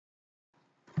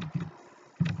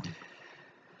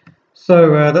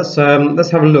Let's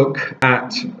have a look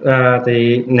at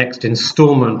the next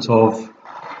instalment of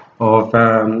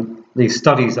these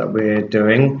studies that we're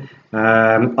doing,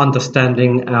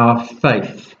 understanding our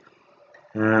faith.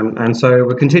 And so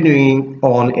we're continuing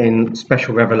on in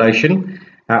special revelation,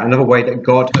 another way that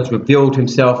God has revealed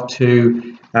himself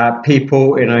to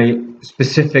people in a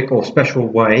specific or special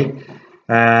way.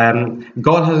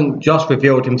 God hasn't just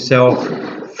revealed himself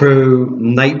through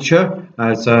nature,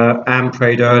 as Anne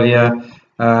prayed earlier,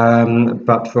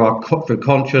 but through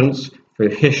conscience, through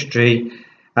history.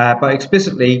 But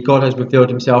explicitly, God has revealed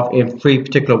himself in three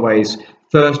particular ways.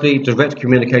 Firstly, direct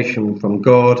communication from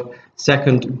God.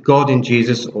 Second, God in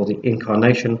Jesus, or the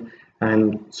Incarnation,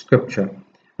 and Scripture.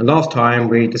 And last time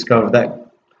we discovered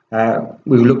that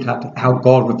we looked at how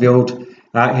God revealed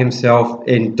himself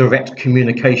in direct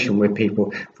communication with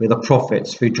people, through the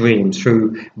prophets, through dreams,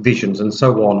 through visions, and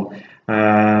so on.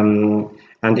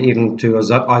 And even to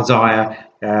Isaiah,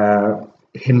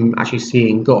 him actually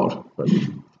seeing God.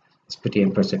 It's pretty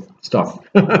impressive stuff.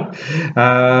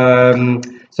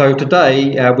 So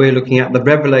today we're looking at the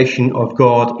revelation of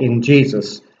God in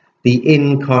Jesus, the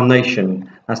Incarnation.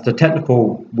 That's the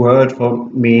technical word for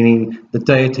meaning the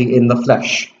deity in the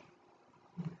flesh,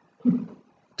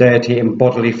 deity in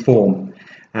bodily form.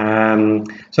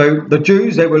 So the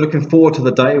Jews, they were looking forward to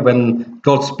the day when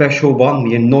God's special one,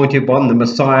 the anointed one, the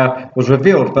Messiah, was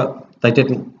revealed, but they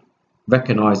didn't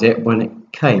recognize it when it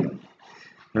came.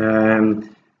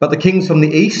 But the kings from the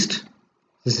east,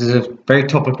 this is very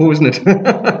topical, isn't it?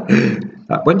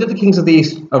 When did the kings of the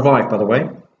east arrive, by the way?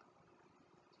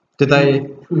 Did they?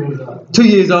 2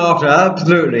 years after,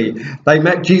 absolutely. They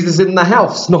met Jesus in the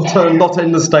house, not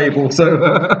in the stable. So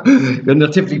the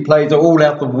nativity plays are all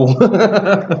out the wall.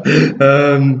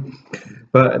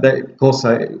 But they, of course,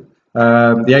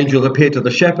 the angel appeared to the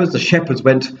shepherds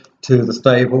went to the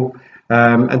stable.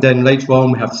 And then later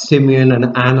on we have Simeon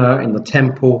and Anna in the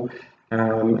temple.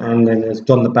 And then there's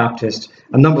John the Baptist.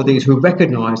 A number of these who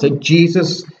recognized that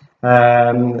Jesus,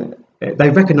 they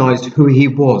recognized who he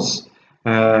was.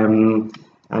 Whether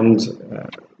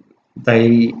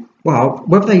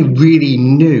they really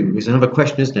knew is another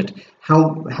question, isn't it?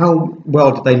 How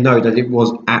well did they know that it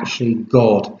was actually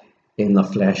God in the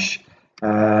flesh?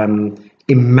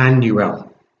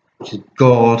 Emmanuel, which is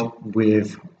God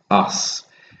with us.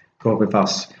 God with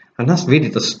us. And that's really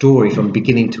the story from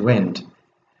beginning to end.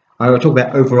 I will talk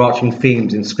about overarching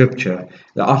themes in Scripture.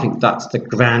 I think that's the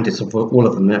grandest of all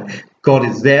of them. God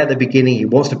is there at the beginning. He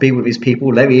wants to be with his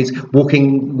people. There he is,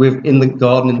 walking in the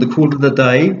garden in the cool of the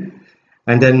day.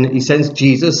 And then he sends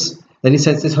Jesus. Then he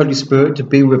sends this Holy Spirit to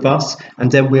be with us.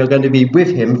 And then we are going to be with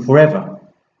him forever.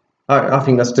 I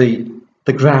think that's the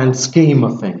grand scheme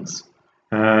of things.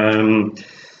 But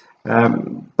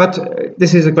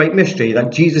this is a great mystery,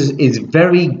 that Jesus is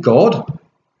very God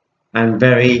and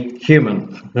very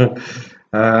human.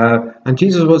 And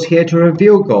Jesus was here to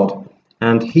reveal God.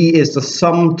 And he is the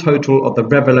sum total of the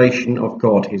revelation of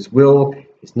God. His will,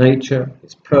 his nature,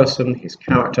 his person, his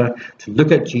character. To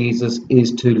look at Jesus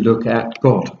is to look at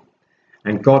God.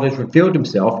 And God has revealed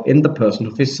himself in the person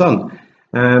of his Son.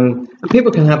 And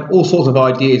people can have all sorts of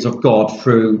ideas of God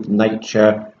through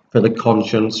nature, through the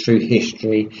conscience, through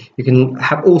history. You can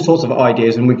have all sorts of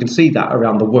ideas, and we can see that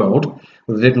around the world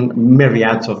with the different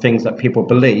myriads of things that people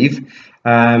believe.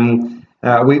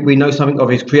 We know something of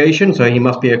his creation, so he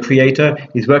must be a creator.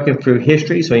 He's working through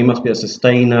history, so he must be a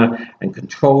sustainer and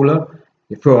controller.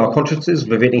 Through our consciences,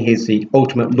 revealing he's the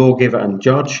ultimate lawgiver and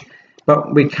judge.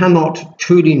 But we cannot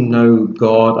truly know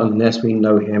God unless we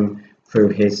know him through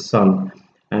his Son.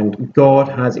 And God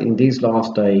has, in these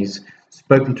last days,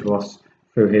 spoken to us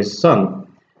through his Son.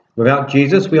 Without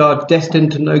Jesus, we are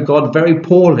destined to know God very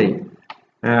poorly,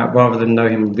 rather than know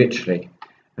him richly.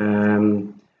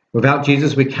 Without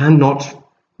Jesus, we cannot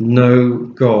know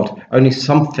God, only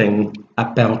something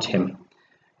about him.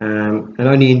 And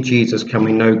only in Jesus can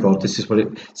we know God. This is what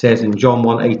it says in John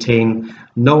 1:18.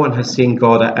 No one has seen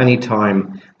God at any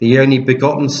time. The only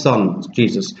begotten Son,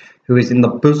 Jesus, who is in the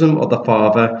bosom of the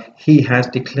Father, he has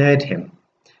declared him.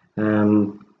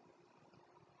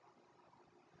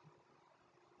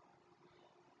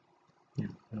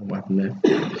 What happened there?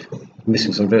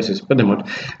 Missing some verses, but never mind.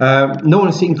 No one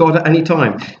has seen God at any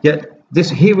time. Yet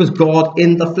here was God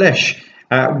in the flesh.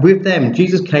 With them,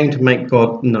 Jesus came to make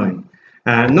God known.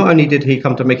 Not only did he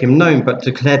come to make him known, but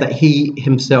declare that he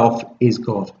himself is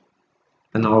God.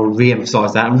 And I'll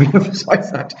re-emphasize that and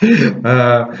re-emphasize that.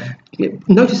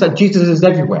 Notice that Jesus is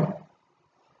everywhere.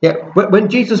 Yeah, when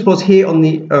Jesus was here on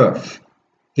the earth,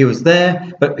 he was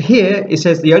there. But here it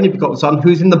says the only begotten Son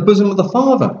who's in the bosom of the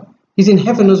Father. He's in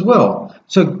heaven as well.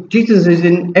 So Jesus is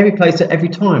in every place at every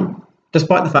time.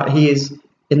 despite the fact he is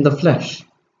in the flesh.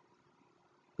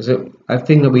 It's a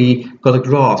thing that we got to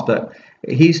grasp, that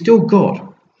he's still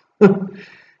God.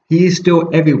 He is still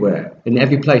everywhere, in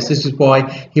every place. This is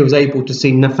why he was able to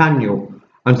see Nathanael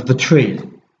under the tree.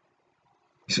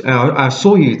 I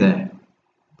saw you there,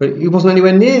 but he wasn't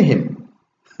anywhere near him.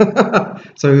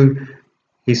 So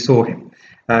he saw him.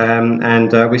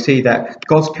 And we see that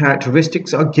God's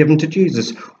characteristics are given to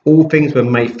Jesus. All things were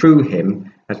made through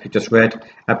him, as we just read,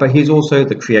 but he's also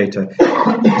the creator.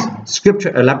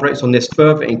 Scripture elaborates on this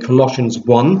further in Colossians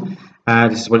 1.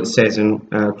 This is what it says in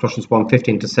Colossians 1,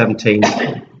 15 to 17.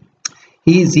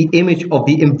 He is the image of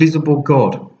the invisible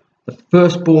God, the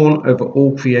firstborn over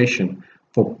all creation.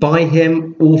 For by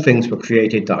him all things were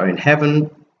created that are in heaven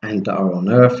and that are on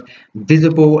earth,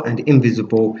 visible and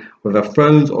invisible, whether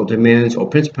thrones or dominions or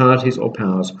principalities or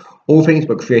powers. All things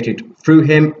were created through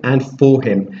him and for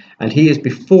him, and he is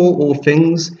before all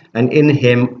things, and in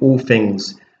him all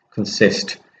things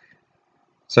consist.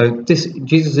 So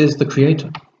Jesus is the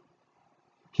creator.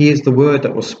 He is the word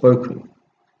that was spoken.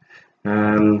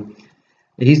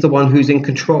 He's the one who's in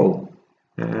control.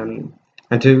 And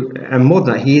more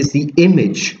than that, he is the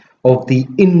image of the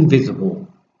invisible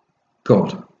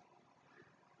God.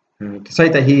 To say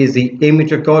that he is the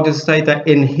image of God is to say that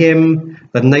in him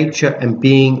the nature and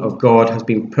being of God has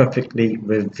been perfectly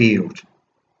revealed.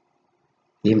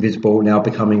 The invisible now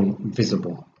becoming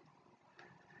visible.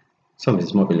 Some of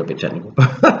this might be a little bit technical,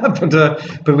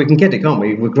 but we can get it, can't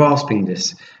we? We're grasping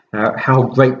this, how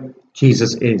great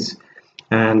Jesus is.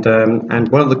 And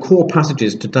one of the core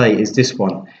passages today is this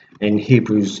one in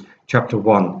Hebrews chapter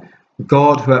 1.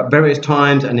 God, who at various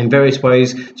times and in various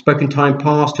ways spoke in time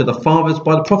past to the fathers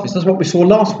by the prophets. That's what we saw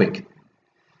last week.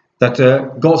 That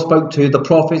God spoke to the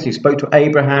prophets, he spoke to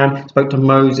Abraham, spoke to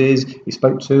Moses, he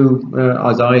spoke to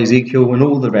Isaiah, Ezekiel, and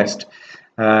all the rest.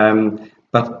 And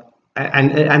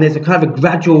there's a kind of a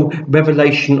gradual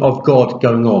revelation of God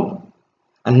going on.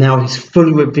 And now he's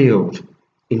fully revealed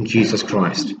in Jesus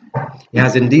Christ. He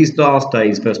has in these last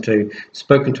days, verse 2,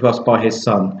 spoken to us by his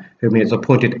Son, whom he has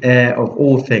appointed heir of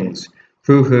all things,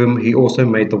 through whom he also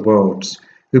made the worlds,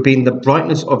 who being the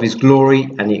brightness of his glory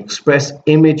and the express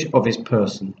image of his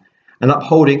person, and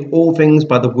upholding all things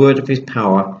by the word of his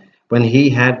power, when he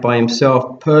had by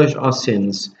himself purged our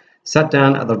sins, sat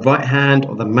down at the right hand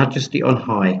of the majesty on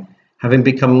high, having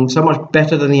become so much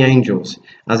better than the angels,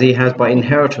 as he has by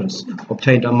inheritance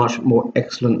obtained a much more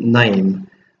excellent name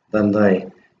than they.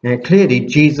 Now, clearly,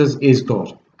 Jesus is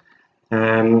God.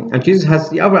 And Jesus has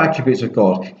the other attributes of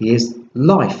God. He is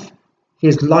life. He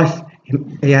is life.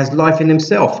 He has life in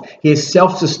himself. He is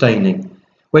self-sustaining.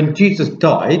 When Jesus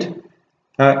died,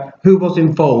 who was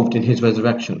involved in his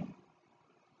resurrection?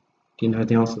 Do you know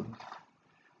the answer?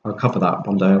 I'll cover that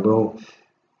one day.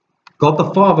 God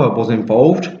the Father was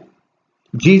involved.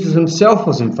 Jesus himself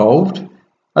was involved.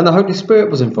 And the Holy Spirit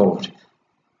was involved.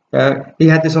 He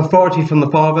had this authority from the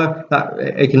Father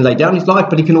that he can lay down his life,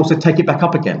 but he can also take it back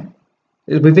up again.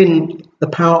 It is within the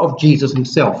power of Jesus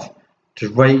himself to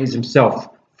raise himself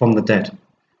from the dead.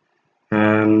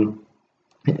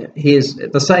 He is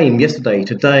the same yesterday,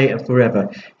 today, and forever.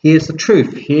 He is the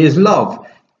truth. He is love,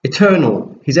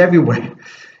 eternal. He's everywhere.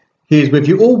 He is with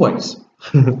you always.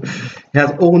 He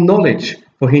has all knowledge,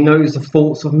 for he knows the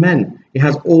thoughts of men. He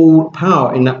has all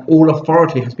power, in that all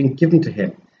authority has been given to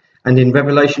him. And in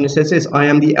Revelation it says this, I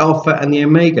am the Alpha and the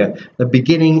Omega, the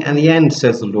beginning and the end,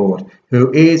 says the Lord,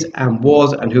 who is and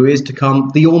was and who is to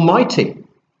come, the Almighty.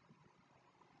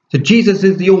 So Jesus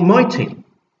is the Almighty.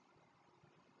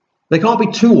 There can't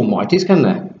be two Almighties, can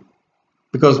there?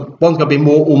 Because one's going to be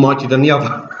more almighty than the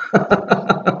other.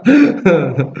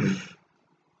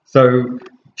 So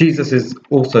Jesus is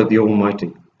also the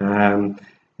Almighty.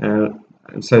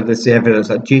 And so there's the evidence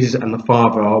that Jesus and the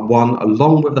Father are one,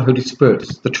 along with the Holy Spirit.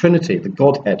 It's the Trinity, the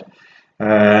Godhead,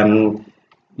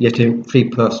 yet in three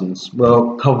persons.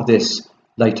 We'll cover this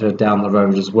later down the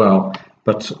road as well.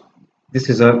 But this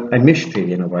is a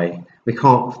mystery in a way. We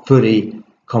can't fully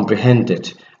comprehend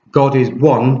it. God is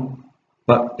one,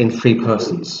 but in three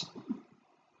persons.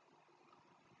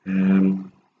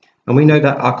 And we know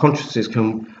that our consciences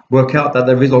can work out that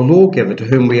there is a lawgiver to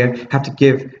whom we have to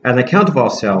give an account of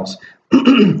ourselves.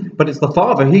 But it's the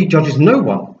Father. He judges no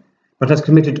one, but has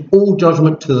committed all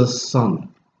judgment to the Son.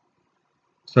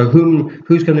 So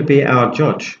who's going to be our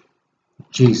judge?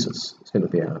 Jesus is going to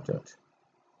be our judge.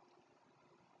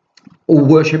 All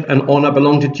worship and honour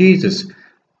belong to Jesus.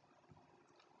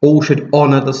 All should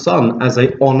honour the Son as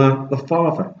they honour the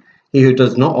Father. He who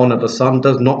does not honour the Son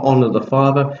does not honour the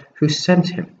Father who sent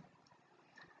him.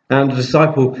 And the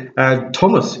disciple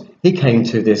Thomas, he came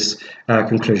to this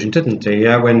conclusion, didn't he?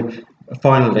 When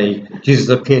finally Jesus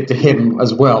appeared to him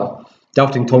as well.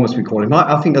 Doubting Thomas, we call him.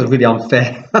 I think that's really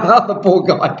unfair. The poor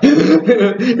guy.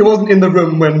 He wasn't in the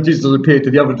room when Jesus appeared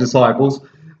to the other disciples,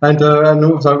 and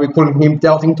also we're calling him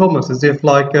Doubting Thomas, as if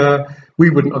like we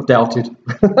wouldn't have doubted.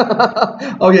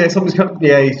 Oh yeah, somebody's come.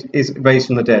 Yeah, he's raised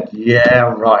from the dead.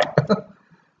 Yeah, right.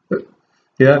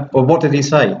 Yeah. Well, what did he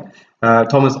say?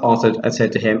 Thomas answered and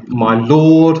said to him, "My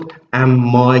Lord and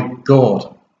my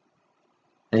God."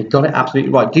 And he got it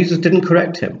absolutely right. Jesus didn't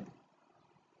correct him,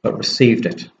 but received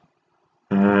it.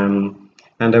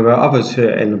 And there were others who,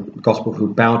 in the gospel,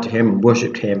 who bowed to him and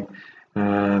worshipped him,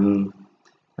 and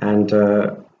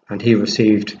he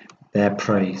received their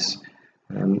praise.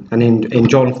 And in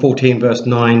John 14 verse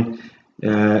 9,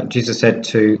 Jesus said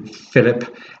to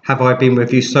Philip, "Have I been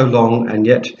with you so long, and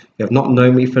yet you have not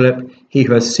known me, Philip? He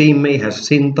who has seen me has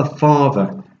seen the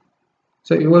Father."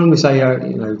 So when we say,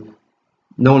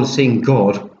 no one has seen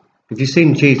God, if you've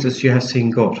seen Jesus, you have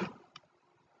seen God.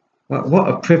 Well, what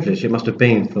a privilege it must have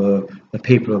been for the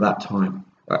people of that time,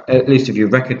 at least if you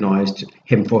recognised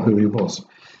him for who he was.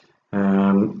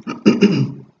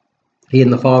 He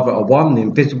and the Father are one, the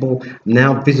invisible,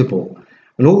 now visible.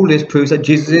 And all this proves that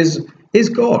Jesus is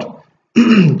God.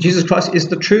 Jesus Christ is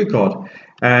the true God.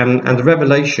 And the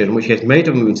revelation which he has made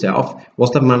of himself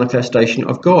was the manifestation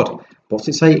of God. What's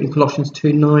it say in Colossians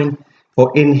 2:9?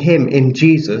 For in him, in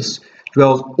Jesus,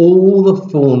 dwells all the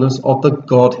fullness of the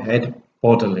Godhead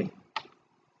bodily.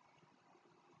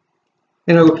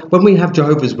 When we have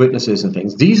Jehovah's Witnesses and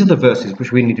things, these are the verses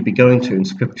which we need to be going to in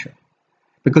Scripture.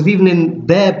 Because even in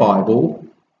their Bible,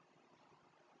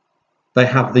 they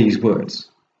have these words.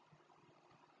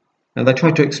 And they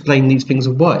try to explain these things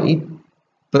away,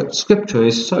 but Scripture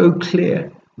is so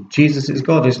clear. Jesus is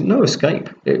God. There's no escape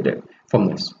from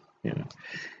this.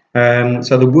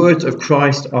 So the words of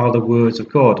Christ are the words of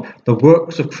God. The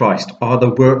works of Christ are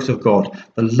the works of God.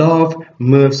 The love,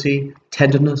 mercy,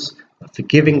 tenderness, the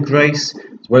forgiving grace,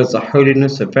 as well as the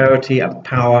holiness, severity, and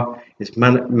power is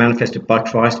manifested by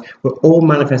Christ. We're all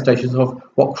manifestations of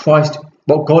what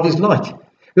God is like.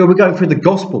 We're going through the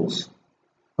Gospels,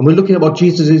 and we're looking at what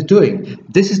Jesus is doing.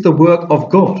 This is the work of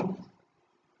God.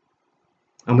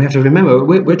 And we have to remember,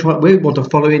 we want to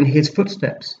follow in his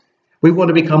footsteps. We want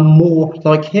to become more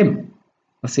like him.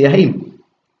 That's the aim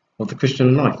of the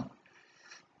Christian life.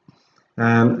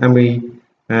 And we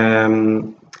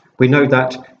know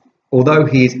that although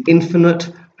he is infinite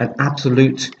and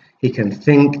absolute, he can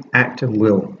think, act, and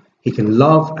will. He can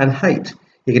love and hate.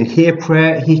 He can hear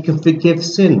prayer. He can forgive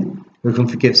sin. Who can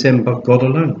forgive sin but God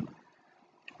alone?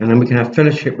 And then we can have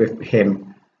fellowship with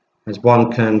him as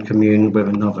one can commune with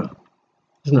another.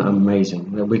 Isn't that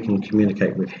amazing that we can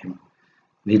communicate with him?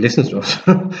 He listens to us.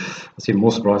 That's even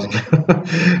more surprising.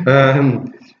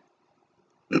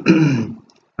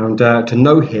 And to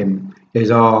know him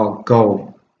is our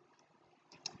goal.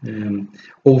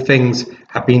 All things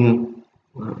have been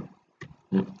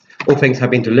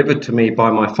delivered to me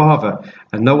by my Father,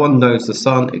 and no one knows the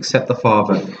Son except the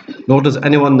Father, nor does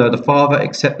anyone know the Father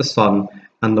except the Son,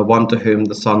 and the one to whom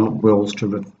the Son wills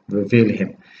to reveal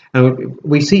him. And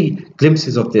we see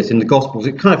glimpses of this in the Gospels.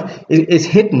 It kind of is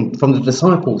hidden from the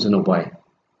disciples in a way.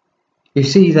 You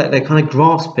see that they're kind of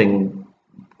grasping,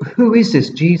 who is this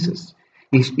Jesus?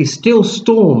 He stills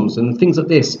storms and things like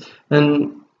this.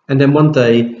 And then one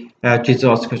day, Jesus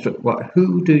asked the question, well,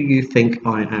 who do you think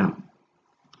I am?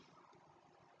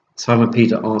 Simon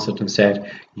Peter answered and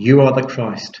said, you are the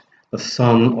Christ, the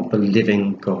Son of the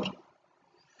living God.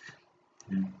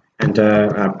 And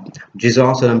Jesus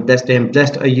answered and blessed him.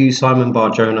 Blessed are you, Simon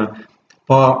Bar-Jonah.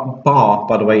 Bar,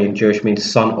 by the way, in Jewish means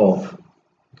son of.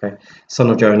 Okay, son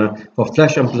of Jonah. For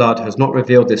flesh and blood has not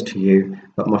revealed this to you,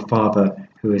 but my Father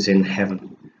who is in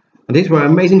heaven. And these were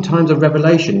amazing times of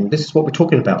revelation. This is what we're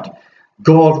talking about.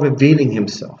 God revealing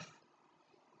himself.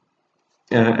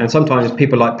 And sometimes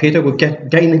people like Peter will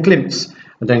gain a glimpse.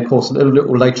 And then, of course, a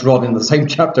little later on in the same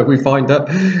chapter, we find that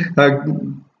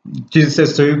Jesus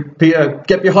says to Peter,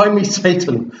 get behind me,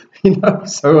 Satan.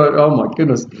 So, oh my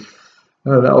goodness.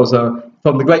 That was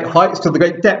from the great heights to the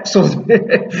great depths.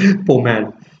 Poor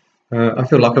man. I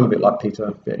feel like I'm a bit like Peter,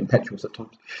 a bit impetuous at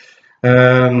times.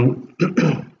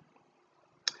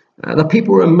 The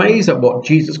people were amazed at what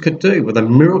Jesus could do with the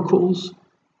miracles,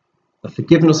 the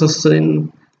forgiveness of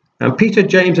sin. And Peter,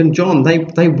 James, and John,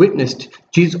 they witnessed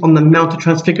Jesus on the Mount of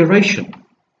Transfiguration,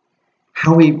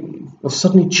 how he was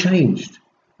suddenly changed,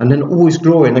 and then all his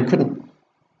glory, and they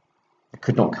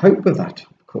could not cope with that,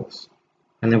 of course,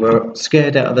 and they were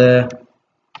scared out of their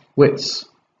wits.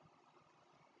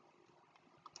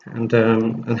 And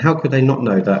how could they not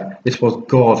know that this was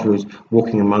God who was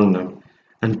walking among them?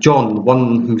 And John, the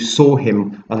one who saw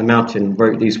him on the mountain,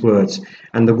 wrote these words,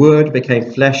 "And the Word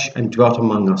became flesh and dwelt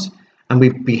among us, and we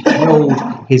beheld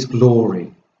his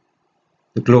glory,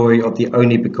 the glory of the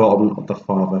only begotten of the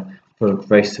Father, full of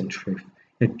grace and truth."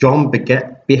 And John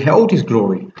beheld his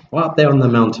glory right up there on the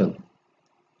mountain,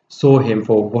 saw him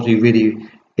for what he really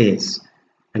is,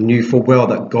 and knew full well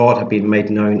that God had been made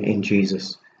known in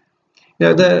Jesus.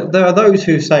 There are those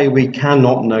who say we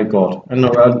cannot know God, and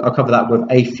I'll cover that with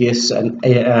atheists and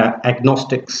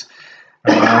agnostics,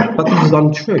 but this is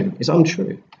untrue. It's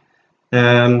untrue.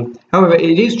 However,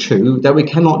 it is true that we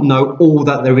cannot know all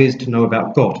that there is to know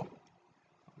about God.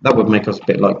 That would make us a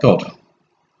bit like God,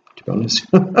 to be honest.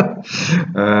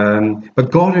 But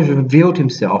God has revealed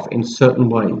himself in certain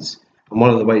ways, and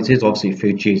one of the ways is obviously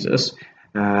through Jesus,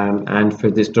 and for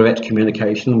this direct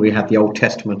communication we have the Old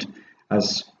Testament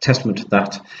as testament to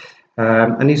that,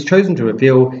 and he's chosen to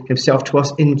reveal himself to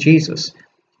us in Jesus,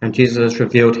 and Jesus has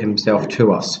revealed himself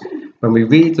to us. When we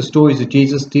read the stories of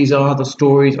Jesus, these are the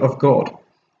stories of God.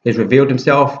 He's revealed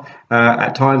himself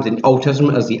at times in the Old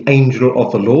Testament as the angel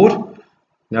of the Lord.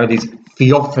 These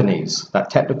theophanies, that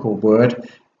technical word,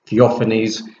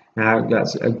 theophanies,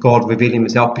 that's God revealing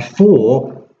himself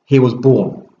before he was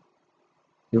born.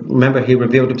 You remember, he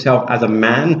revealed himself as a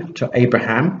man to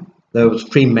Abraham. There was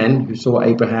 3 men who saw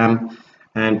Abraham,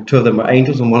 and 2 of them were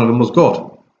angels, and 1 of them was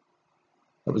God.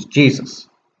 That was Jesus.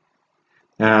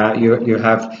 You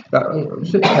have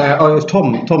it was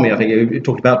Tommy, I think you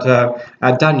talked about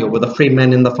Daniel with the 3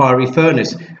 men in the fiery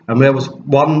furnace, and there was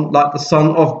one like the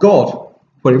Son of God.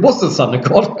 Well, he was the Son of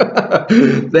God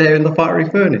there in the fiery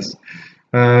furnace.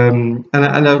 And there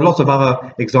are lots of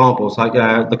other examples, like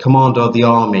the commander of the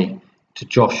army to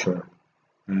Joshua.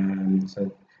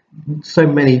 So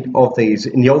many of these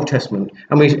in the Old Testament.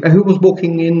 I mean, who was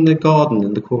walking in the garden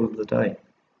in the cool of the day?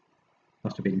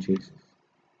 Must have been Jesus.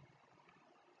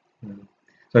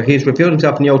 So he's revealed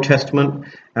himself in the Old Testament,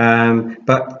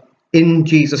 but in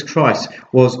Jesus Christ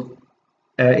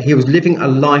he was living a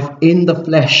life in the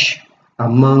flesh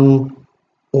among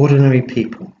ordinary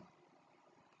people.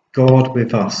 God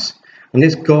with us. And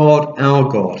this God, our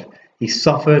God, he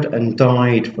suffered and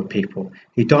died for people.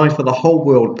 He died for the whole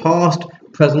world, past,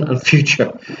 present and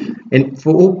future,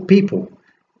 for all people.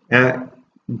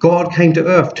 God came to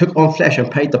earth, took on flesh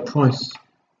and paid the price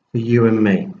for you and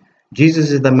me.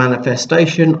 Jesus is the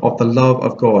manifestation of the love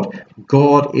of God.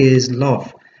 God is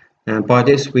love. And by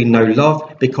this we know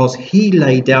love because he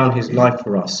laid down his life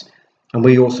for us. And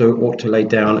we also ought to lay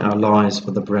down our lives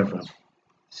for the brethren.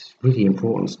 It's really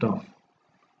important stuff.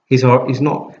 He's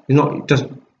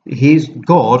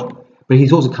God, but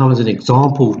he's also come as an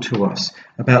example to us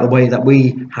about the way that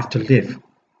we have to live.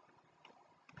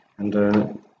 And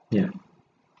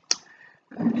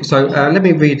so let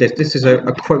me read this. This is a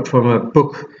quote from a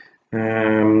book,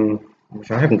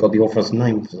 which I haven't got the author's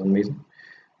name for some reason.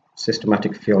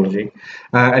 Systematic Theology.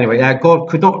 Anyway, God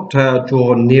could not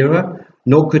draw nearer,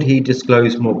 nor could he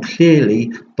disclose more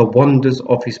clearly the wonders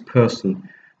of his person,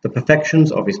 the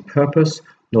perfections of his purpose,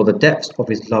 nor the depths of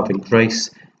his love and grace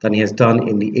than he has done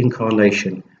in the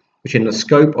Incarnation, which in the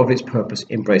scope of its purpose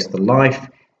embraced the life,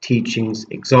 teachings,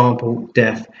 example,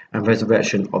 death, and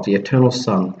resurrection of the eternal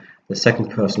Son, the second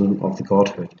person of the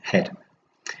Godhead.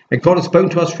 And God has spoken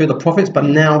to us through the prophets, but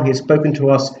now he has spoken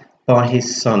to us by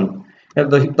his Son.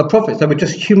 The prophets, they were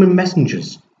just human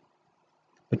messengers.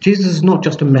 But Jesus is not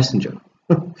just a messenger.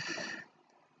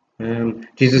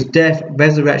 Jesus' death,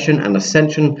 resurrection, and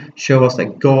ascension show us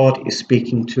that God is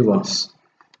speaking to us.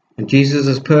 And Jesus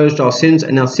has purged our sins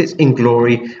and now sits in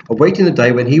glory, awaiting the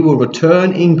day when he will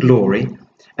return in glory,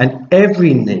 and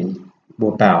every knee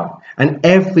will bow, and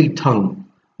every tongue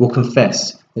will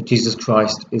confess that Jesus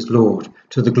Christ is Lord,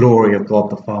 to the glory of God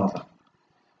the Father.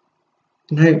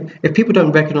 Now, if people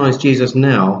don't recognize Jesus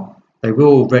now, they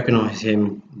will recognize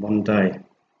him one day.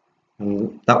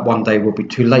 And that one day will be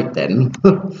too late then.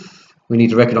 We need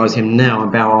to recognize him now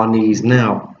and bow our knees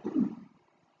now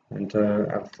and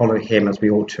follow him as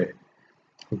we ought to.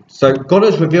 So God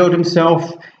has revealed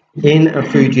himself in and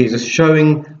through Jesus,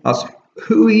 showing us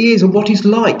who he is and what he's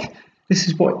like. This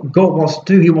is what God wants to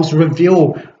do. He wants to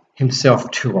reveal himself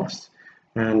to us.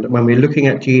 And when we're looking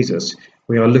at Jesus,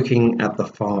 we are looking at the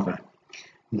Father.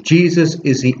 Jesus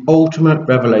is the ultimate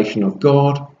revelation of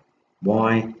God.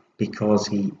 Why? Because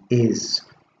he is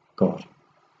God.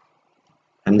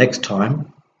 And next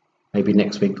time, maybe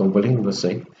next week, God willing, we'll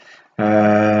see,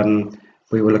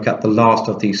 we will look at the last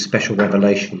of these special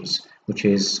revelations, which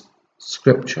is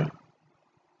Scripture.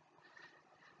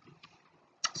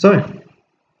 So,